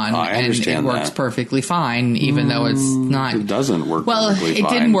money on. I understand and it works perfectly fine, even though it's not. It doesn't work perfectly fine.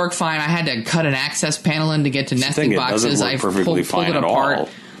 Well, it didn't work fine. I had to cut an access panel in to get to nesting boxes. I pulled it apart. All.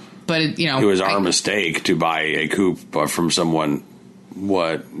 But it was our mistake to buy a coop from someone.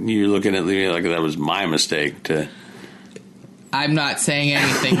 What you're looking at me like that was my mistake to. I'm not saying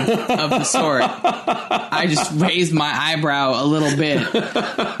anything of the sort. I just raised my eyebrow a little bit.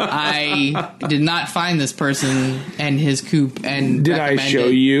 I did not find this person and his coop and did I show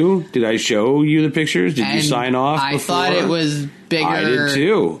you? Did I show you the pictures? Did you sign off? I thought it was bigger. I did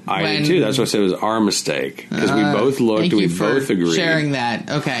too. That's why I said it was our mistake because we both looked and we both agreed. Sharing that.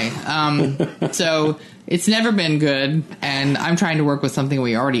 Okay. So it's never been good, and I'm trying to work with something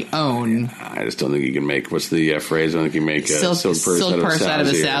we already own. I just don't think you can make, what's the phrase? I don't think you can make a silk purse out of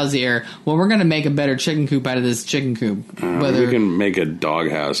a sow's ear. Well, we're going to make a better chicken coop out of this chicken coop. We can make a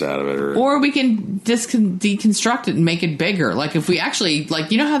doghouse out of it. Or we can deconstruct it and make it bigger. Like if we actually,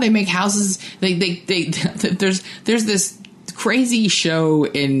 you know how they make houses? There's this crazy show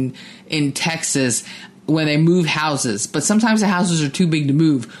in Texas when they move houses, but sometimes the houses are too big to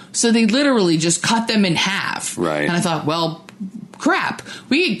move, so they literally just cut them in half. Right. And I thought, well, crap,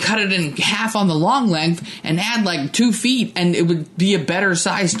 we could cut it in half on the long length and add 2 feet, and it would be a better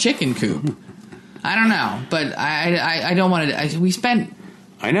sized chicken coop. I don't know, but I don't want to. We spent.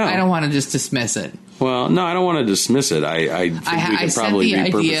 I know. I don't want to just dismiss it. Well, no, I don't want to dismiss it. I think we could probably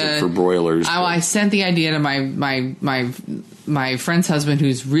repurpose it for broilers. I sent the idea to my friend's husband,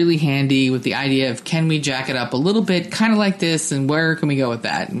 who's really handy with the idea of, can we jack it up a little bit, kind of like this, and where can we go with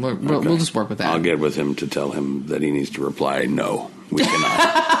that? And we'll just work with that. I'll get with him to tell him that he needs to reply, no, we cannot.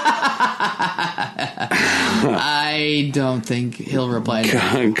 I don't think he'll reply to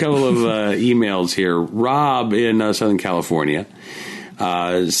that. A couple of emails here. Rob in Southern California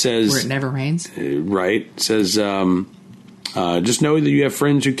says... Where it never rains? Right. Says... Just know that you have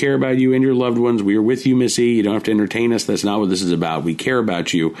friends who care about you and your loved ones. We are with you, Miss E. You don't have to entertain us. That's not what this is about. We care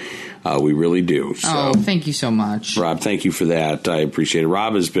about you. We really do. So, thank you so much. Rob, thank you for that. I appreciate it.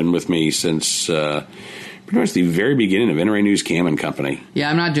 Rob has been with me since pretty much the very beginning of NRA News Cam and Company. Yeah,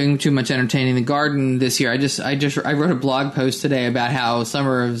 I'm not doing too much entertaining the garden this year. I wrote a blog post today about how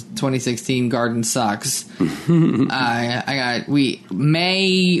summer of 2016 garden sucks. May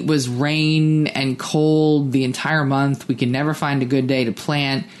was rain and cold the entire month. We could never find a good day to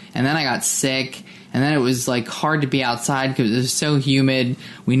plant, and then I got sick. And then it was like hard to be outside because it was so humid.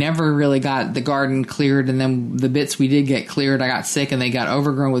 We never really got the garden cleared. And then the bits we did get cleared, I got sick and they got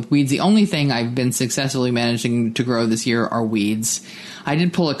overgrown with weeds. The only thing I've been successfully managing to grow this year are weeds. I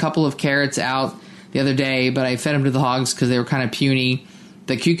did pull a couple of carrots out the other day, but I fed them to the hogs because they were kind of puny.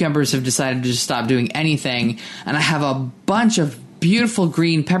 The cucumbers have decided to just stop doing anything. And I have a bunch of beautiful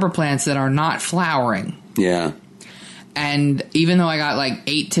green pepper plants that are not flowering. Yeah. And even though I got like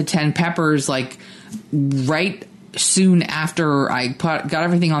 8 to 10 peppers, like right soon after I got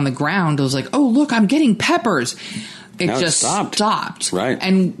everything on the ground, I was like, oh, look, I'm getting peppers. It just stopped. Right.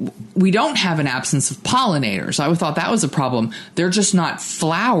 And we don't have an absence of pollinators. I thought that was a problem. They're just not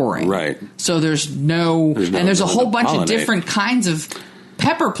flowering. Right. So there's a whole bunch of different kinds of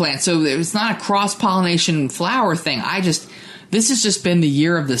pepper plants. So it's not a cross-pollination flower thing. This has just been the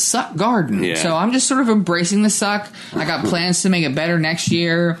year of the suck garden. Yeah. So I'm just sort of embracing the suck. I got plans to make it better next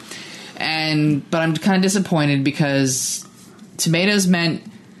year. But I'm kind of disappointed because tomatoes meant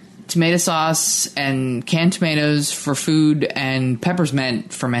tomato sauce and canned tomatoes for food, and peppers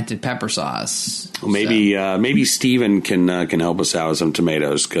meant fermented pepper sauce. Well, maybe Steven can help us out with some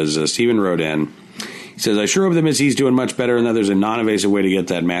tomatoes, because Steven wrote in. He says, I sure hope that Miss E's doing much better and that there's a non-invasive way to get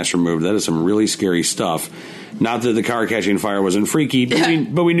that mass removed. That is some really scary stuff. Not that the car catching fire wasn't freaky,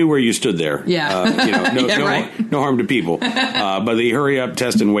 but we knew where you stood there. Yeah. No harm to people. But the hurry up,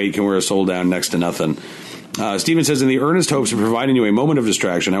 test, and wait can wear a soul down next to nothing. Steven says, in the earnest hopes of providing you a moment of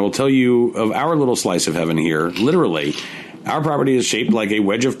distraction, I will tell you of our little slice of heaven here. Literally, our property is shaped like a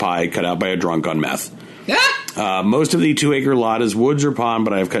wedge of pie cut out by a drunk on meth. Most of the 2-acre lot is woods or pond,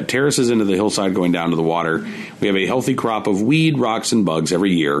 but I have cut terraces into the hillside going down to the water. We have a healthy crop of weed, rocks, and bugs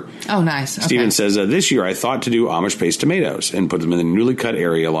every year. Oh, nice. Okay. Steven says, this year I thought to do Amish paste tomatoes and put them in the newly cut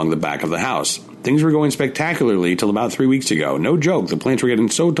area along the back of the house. Things were going spectacularly till about 3 weeks ago. No joke, the plants were getting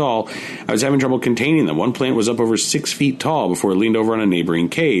so tall, I was having trouble containing them. One plant was up over 6 feet tall before it leaned over on a neighboring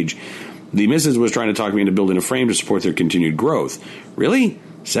cage. The missus was trying to talk me into building a frame to support their continued growth. Really?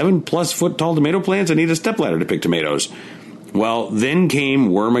 7+ foot tall tomato plants? I need a stepladder to pick tomatoes. Well, then came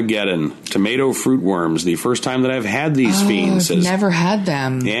Wormageddon, tomato fruit worms. The first time that I've had these fiends. I've never had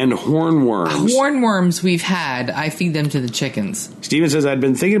them. And hornworms. Hornworms we've had. I feed them to the chickens. Steven says, I'd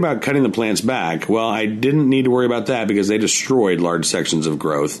been thinking about cutting the plants back. Well, I didn't need to worry about that because they destroyed large sections of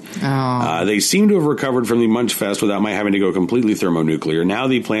growth. They seem to have recovered from the Munch Fest without my having to go completely thermonuclear. Now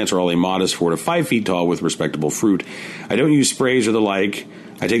the plants are all a modest 4 to 5 feet tall with respectable fruit. I don't use sprays or the like.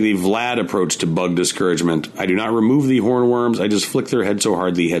 I take the Vlad approach to bug discouragement. I do not remove the hornworms. I just flick their heads so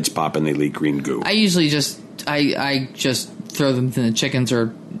hard the heads pop and they leak green goo. I usually just throw them to the chickens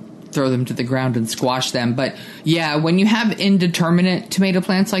or throw them to the ground and squash them. But yeah, when you have indeterminate tomato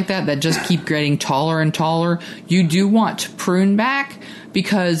plants like that just keep getting taller and taller, you do want to prune back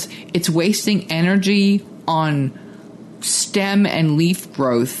because it's wasting energy on stem and leaf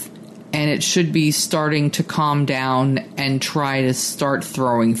growth. And it should be starting to calm down and try to start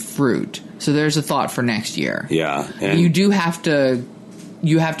throwing fruit. So there's a thought for next year. Yeah. And you do have to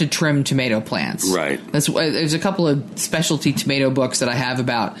trim tomato plants. Right. There's a couple of specialty tomato books that I have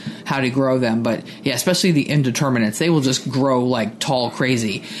about how to grow them. But yeah, especially the indeterminates. They will just grow like tall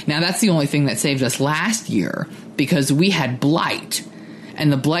crazy. Now that's the only thing that saved us last year because we had blight. And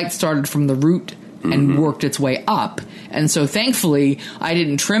the blight started from the root and worked its way up. And so thankfully I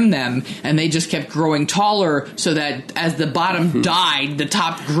didn't trim them and they just kept growing taller so that as the bottom died, the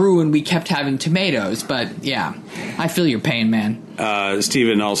top grew and we kept having tomatoes. But yeah, I feel your pain, man.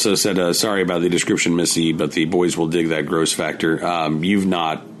 Stephen also said, sorry about the description, Missy, but the boys will dig that gross factor.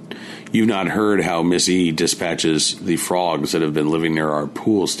 You've not heard how Miss E dispatches the frogs that have been living near our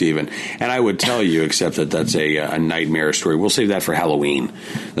pool, Stephen. And I would tell you, except that that's a nightmare story. We'll save that for Halloween.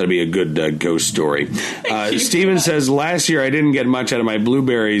 That'll be a good ghost story. Stephen says, last year I didn't get much out of my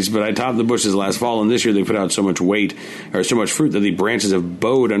blueberries, but I topped the bushes last fall, and this year they put out so much fruit that the branches have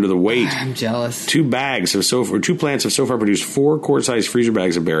bowed under the weight. I'm jealous. 2 plants have so far produced 4 quart-sized freezer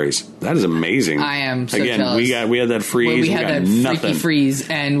bags of berries. That is amazing. I am so jealous. We had that freeze. We had that freaky freeze,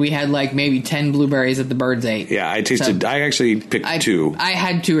 and we had like maybe 10 blueberries that the birds ate. Yeah, I actually picked 2. I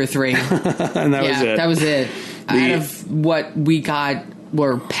had 2 or 3. And that was it. That was it. out of what we got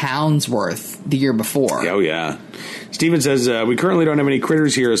were pounds worth the year before. Oh, yeah. Steven says, we currently don't have any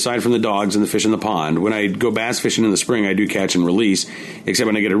critters here aside from the dogs and the fish in the pond. When I go bass fishing in the spring, I do catch and release, except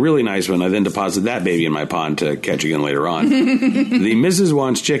when I get a really nice one, I then deposit that baby in my pond to catch again later on. The missus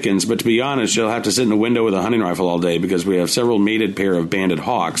wants chickens, but to be honest, she'll have to sit in a window with a hunting rifle all day because we have several mated pair of banded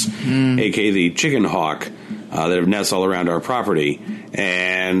hawks, a.k.a. the chicken hawk, that have nests all around our property.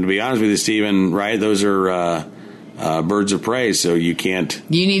 And to be honest with you, Steven, right, those are... birds of prey, so you can't.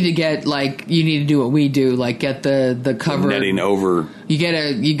 You need to do what we do, like get the cover netting over. We've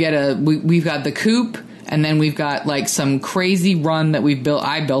got the coop, and then we've got like some crazy run that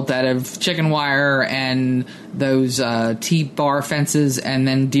I built out of chicken wire and those T-bar fences, and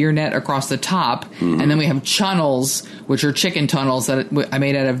then deer net across the top, and then we have chunnels, which are chicken tunnels that I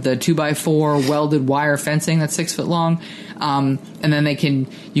made out of the 2x4 welded wire fencing that's 6 foot long. And then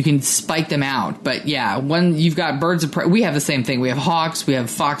you can spike them out. But yeah, when you've got birds of prey, we have the same thing. We have hawks, we have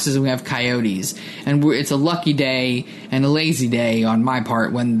foxes, and we have coyotes. And it's a lucky day and a lazy day on my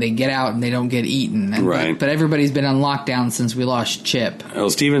part when they get out and they don't get eaten. Right. But everybody's been on lockdown since we lost Chip. Well,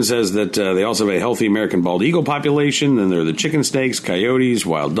 Steven says that they also have a healthy American bald eagle population. Then there are the chicken snakes, coyotes,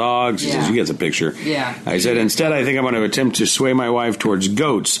 wild dogs. He says you get the picture. Yeah. I said, instead, I think I'm going to attempt to sway my wife towards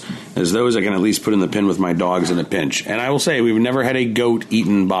goats, as those I can at least put in the pen with my dogs in a pinch. And I will say, we've never had a goat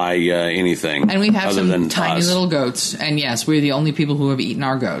eaten by anything. And we've had some tiny us. little goats. And yes, we're the only people who have eaten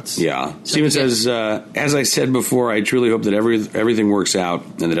our goats. Yeah. So Steven says, as I said before, I truly hope that everything works out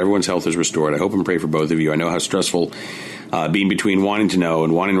and that everyone's health is restored. I hope and pray for both of you. I know how stressful being between wanting to know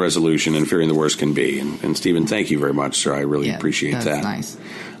and wanting resolution and fearing the worst can be. And Steven, thank you very much, sir. I really appreciate that. Nice.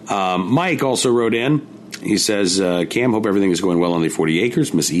 Mike also wrote in. He says, Cam, hope everything is going well on the 40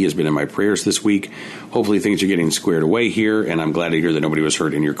 acres. Miss E has been in my prayers this week. Hopefully things are getting squared away here, and I'm glad to hear that nobody was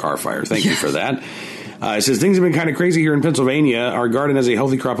hurt in your car fire. Thank you for that. It says, things have been kind of crazy here in Pennsylvania. Our garden has a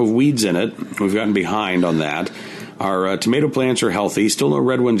healthy crop of weeds in it. We've gotten behind on that. Our tomato plants are healthy. Still no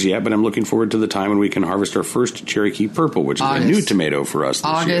red ones yet, but I'm looking forward to the time when we can harvest our first Cherokee Purple, which is a new tomato for us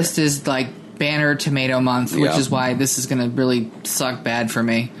this year. August is like banner tomato month, which is why this is going to really suck bad for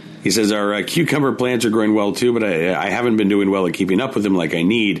me. He says our cucumber plants are growing well, too, but I haven't been doing well at keeping up with them like I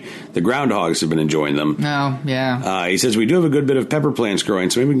need. The groundhogs have been enjoying them. Oh, yeah. He says we do have a good bit of pepper plants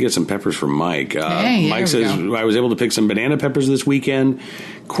growing, so maybe we can get some peppers from Mike. Mike says I was able to pick some banana peppers this weekend.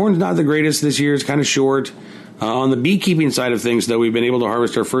 Corn's not the greatest this year. It's kind of short. On the beekeeping side of things, though, we've been able to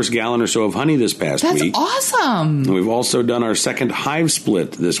harvest our first gallon or so of honey this past week. That's awesome. And we've also done our second hive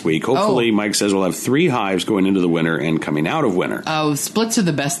split this week. Hopefully, Mike says we'll have 3 hives going into the winter and coming out of winter. Oh, splits are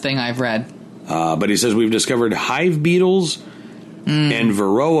the best thing I've read. But he says we've discovered hive beetles and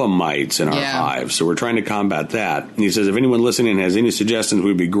varroa mites in our hives, so we're trying to combat that. And he says if anyone listening has any suggestions,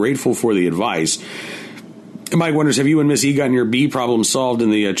 we'd be grateful for the advice. Mike wonders, have you and Miss E gotten your bee problem solved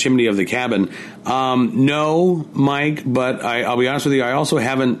in the chimney of the cabin? No, Mike, but I'll be honest with you, I also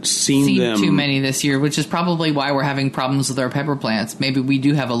haven't seen them too many this year, which is probably why we're having problems with our pepper plants. Maybe we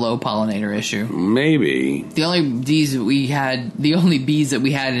do have a low pollinator issue. Maybe. The only bees that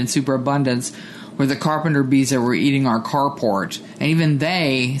we had in superabundance were the carpenter bees that were eating our carport, and even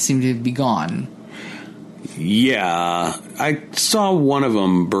they seem to be gone. Yeah, I saw one of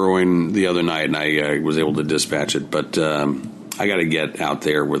them burrowing the other night, and I was able to dispatch it, but I got to get out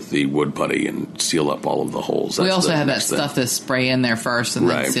there with the wood putty and seal up all of the holes. We also have that stuff to spray in there first and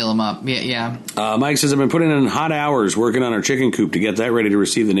then seal them up. Yeah. Mike says, I've been putting in hot hours working on our chicken coop to get that ready to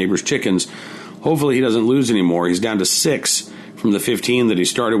receive the neighbor's chickens. Hopefully he doesn't lose any more. He's down to 6 from the 15 that he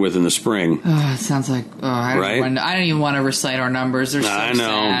started with in the spring. Oh, it sounds like... I don't even want to recite our numbers. They're so I know.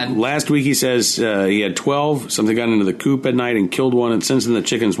 sad. Last week he says he had 12. Something got into the coop at night and killed one. And since then the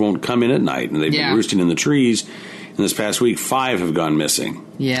chickens won't come in at night. And they've been roosting in the trees. And this past week, 5 have gone missing.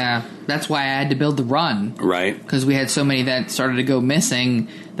 Yeah. That's why I had to build the run. Right. Because we had so many that started to go missing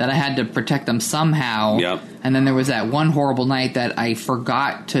that I had to protect them somehow. Yep. And then there was that one horrible night that I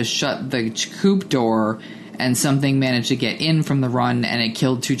forgot to shut the coop door, and something managed to get in from the run, and it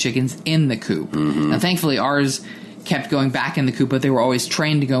killed 2 chickens in the coop. Now, thankfully, ours kept going back in the coop, but they were always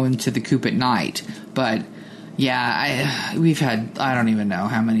trained to go into the coop at night. But, yeah, we've had, I don't even know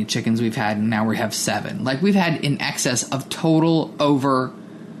how many chickens we've had, and now we have 7. Like, we've had in excess of total over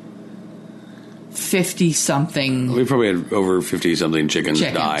 50-something. We probably had over 50-something chickens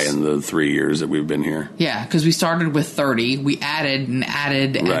die in the 3 years that we've been here. Yeah, because we started with 30. We added, and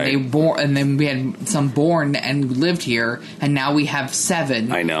and then we had some born and lived here, and now we have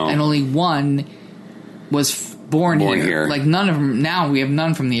 7. I know. And only 1 was born here. Like none of them. Now we have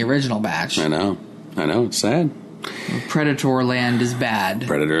none from the original batch. I know. It's sad. Predator Land is bad.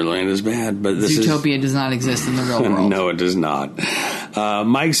 Predator Land is bad, but this Zootopia does not exist in the real world. No, it does not.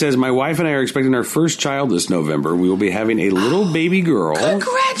 Mike says, my wife and I are expecting our first child this November. We will be having a little baby girl.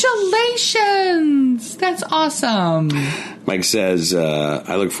 Congratulations! That's awesome. Mike says,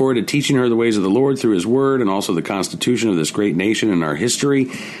 I look forward to teaching her the ways of the Lord through his word and also the constitution of this great nation and our history.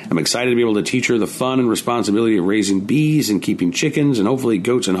 I'm excited to be able to teach her the fun and responsibility of raising bees and keeping chickens and hopefully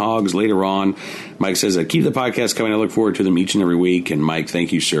goats and hogs later on. Mike says, keep the podcast coming. I look forward to them each and every week. And Mike,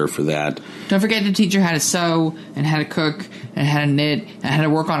 thank you, sir, for that. Don't forget to teach her how to sew and how to cook and how to knit and how to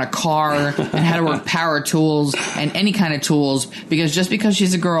work on a car and how to work power tools and any kind of tools, because just because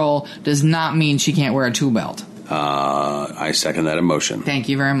she's a girl does not mean she can't wear a tool belt. I second that emotion. Thank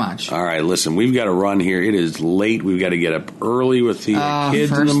you very much. All right, listen, we've got to run here. It is late. We've got to get up early with the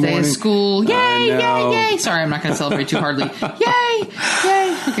kids in the morning. First day of school. Yay, yay, yay. Sorry, I'm not going to celebrate too hardly. Yay,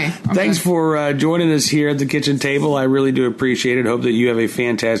 yay. Okay. Thanks for joining us here at the kitchen table. I really do appreciate it. Hope that you have a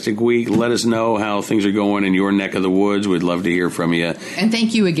fantastic week. Let us know how things are going in your neck of the woods. We'd love to hear from you. And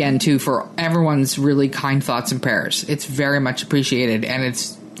thank you again, too, for everyone's really kind thoughts and prayers. It's very much appreciated, and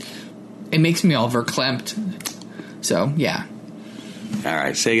it makes me all verklempt. So, yeah. All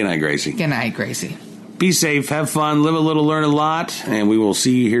right. Say goodnight, Gracie. Good night, Gracie. Be safe. Have fun. Live a little, learn a lot. And we will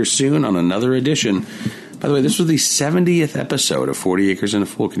see you here soon on another edition. By the way, this was the 70th episode of 40 Acres and a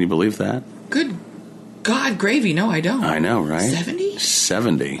Fool. Can you believe that? Good God, gravy. No, I don't. I know, right? 70?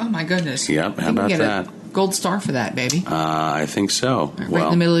 70. Oh, my goodness. Yep. How about that? Gold star for that, baby. I think so. Right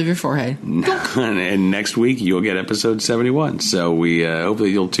in the middle of your forehead. And next week, you'll get episode 71. So we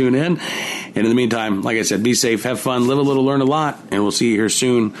hopefully you'll tune in. And in the meantime, like I said, be safe, have fun, live a little, learn a lot. And we'll see you here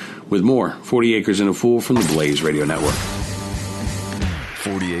soon with more 40 Acres and a Fool from the Blaze Radio Network.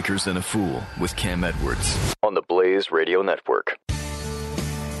 40 Acres and a Fool with Cam Edwards on the Blaze Radio Network.